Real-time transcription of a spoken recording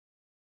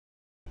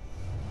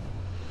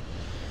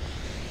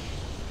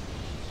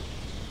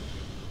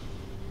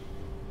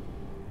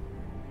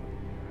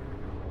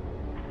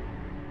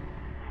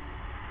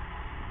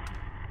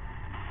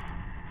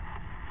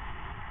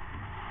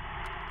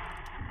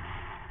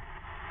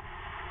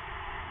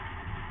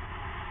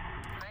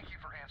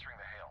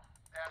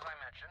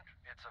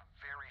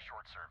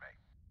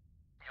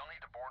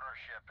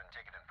been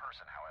taken in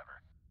person,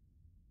 however.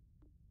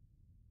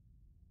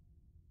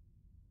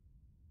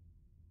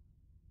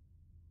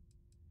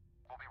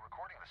 We'll be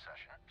recording the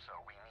session, so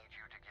we need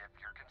you to give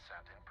your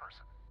consent in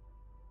person.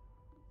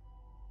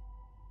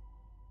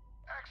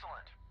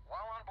 Excellent.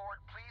 While on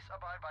board, please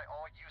abide by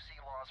all UC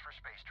laws for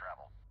space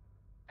travel.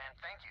 And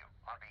thank you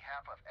on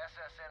behalf of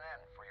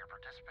SSNN for your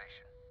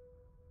participation.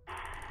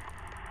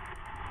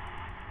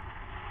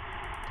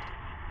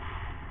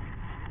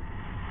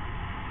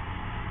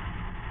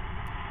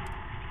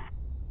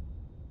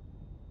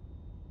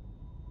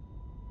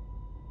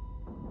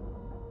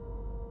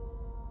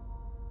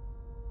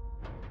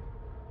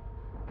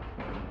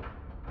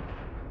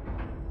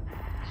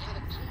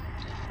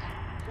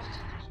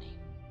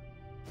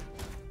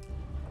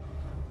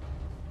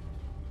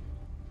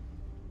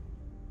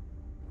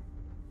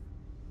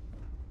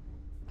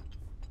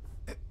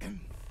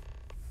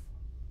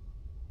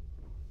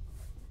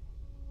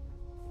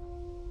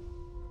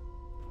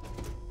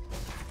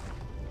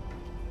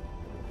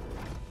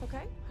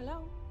 Okay,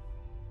 hello.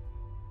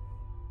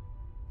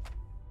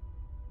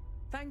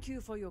 Thank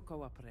you for your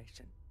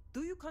cooperation.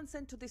 Do you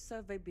consent to this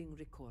survey being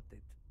recorded?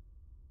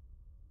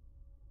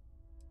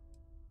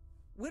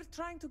 We're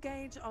trying to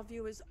gauge our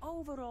viewers'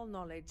 overall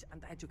knowledge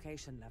and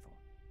education level.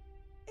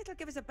 It'll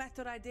give us a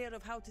better idea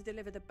of how to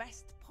deliver the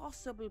best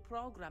possible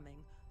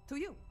programming to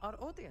you, our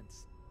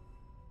audience.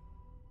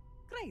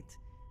 Great.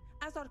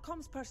 As our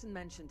comms person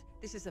mentioned,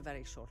 this is a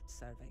very short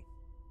survey.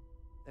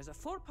 There's a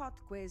 4-part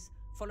quiz,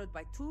 followed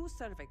by 2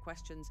 survey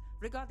questions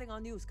regarding our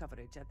news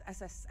coverage at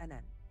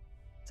SSNN.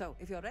 So,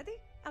 if you're ready,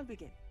 I'll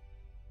begin.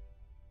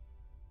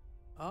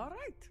 All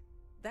right,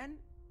 then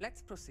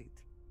let's proceed.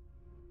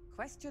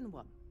 Question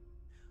 1.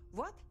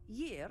 What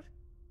year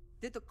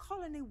did the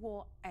colony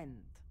war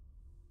end?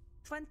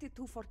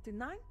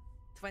 2249,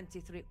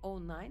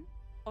 2309,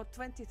 or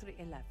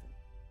 2311?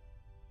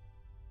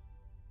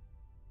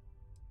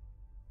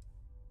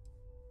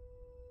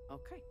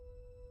 Okay.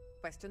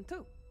 Question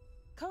 2.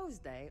 Coe's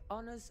Day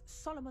honors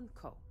Solomon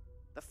Coe,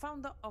 the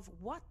founder of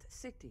what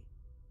city?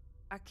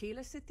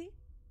 Aquila City,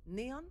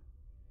 Neon,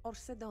 or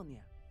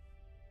Sedonia?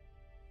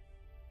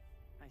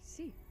 I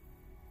see.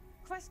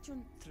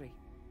 Question 3.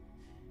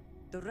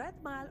 The Red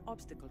Mile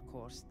obstacle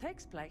course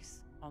takes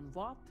place on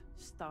what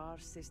star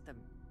system?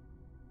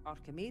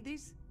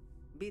 Archimedes,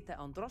 Beta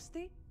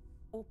Androsti,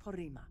 or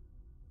Porrima?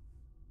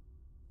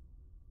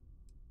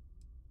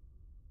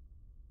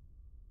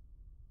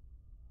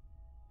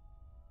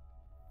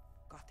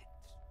 Got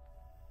it.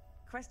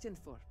 Question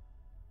 4.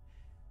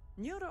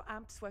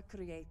 Neuroamps were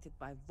created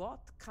by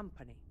what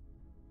company?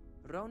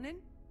 Ronin,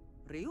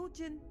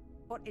 Ryujin,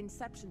 or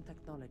Inception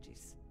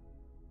Technologies?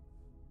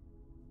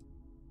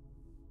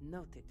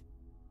 Noted.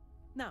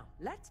 Now,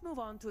 let's move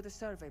on to the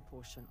survey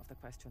portion of the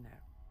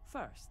questionnaire.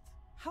 First,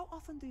 how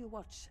often do you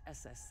watch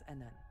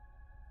SSNN?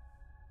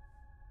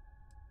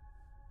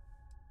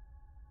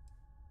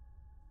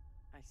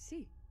 I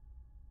see.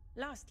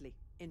 Lastly,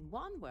 in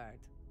one word,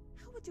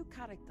 how would you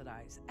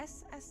characterize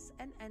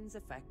SSNN's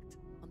effect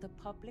on the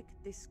public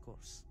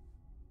discourse?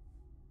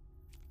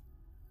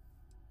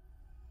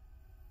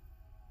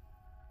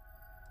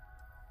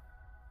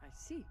 I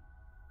see.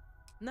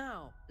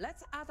 Now,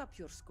 let's add up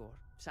your score,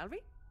 shall we?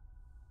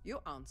 You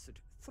answered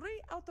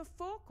 3 out of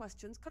 4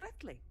 questions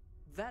correctly.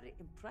 Very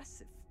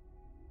impressive.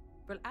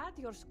 We'll add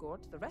your score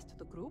to the rest of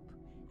the group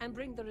and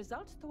bring the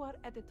results to our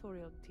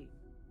editorial team.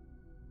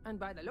 And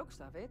by the looks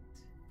of it,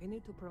 we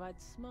need to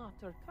provide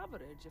smarter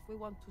coverage if we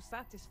want to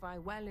satisfy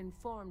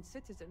well-informed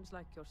citizens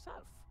like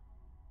yourself.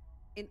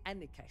 In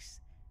any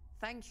case,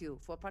 thank you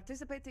for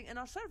participating in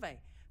our survey.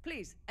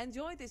 Please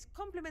enjoy this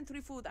complimentary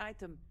food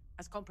item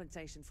as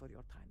compensation for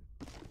your time.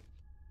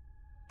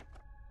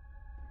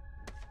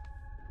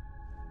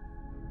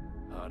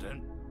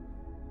 Pardon?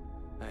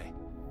 Hey.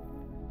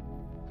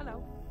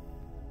 Hello.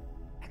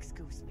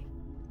 Excuse me.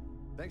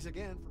 Thanks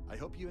again. I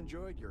hope you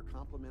enjoyed your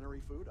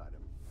complimentary food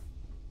item.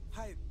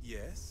 Hi,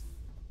 yes?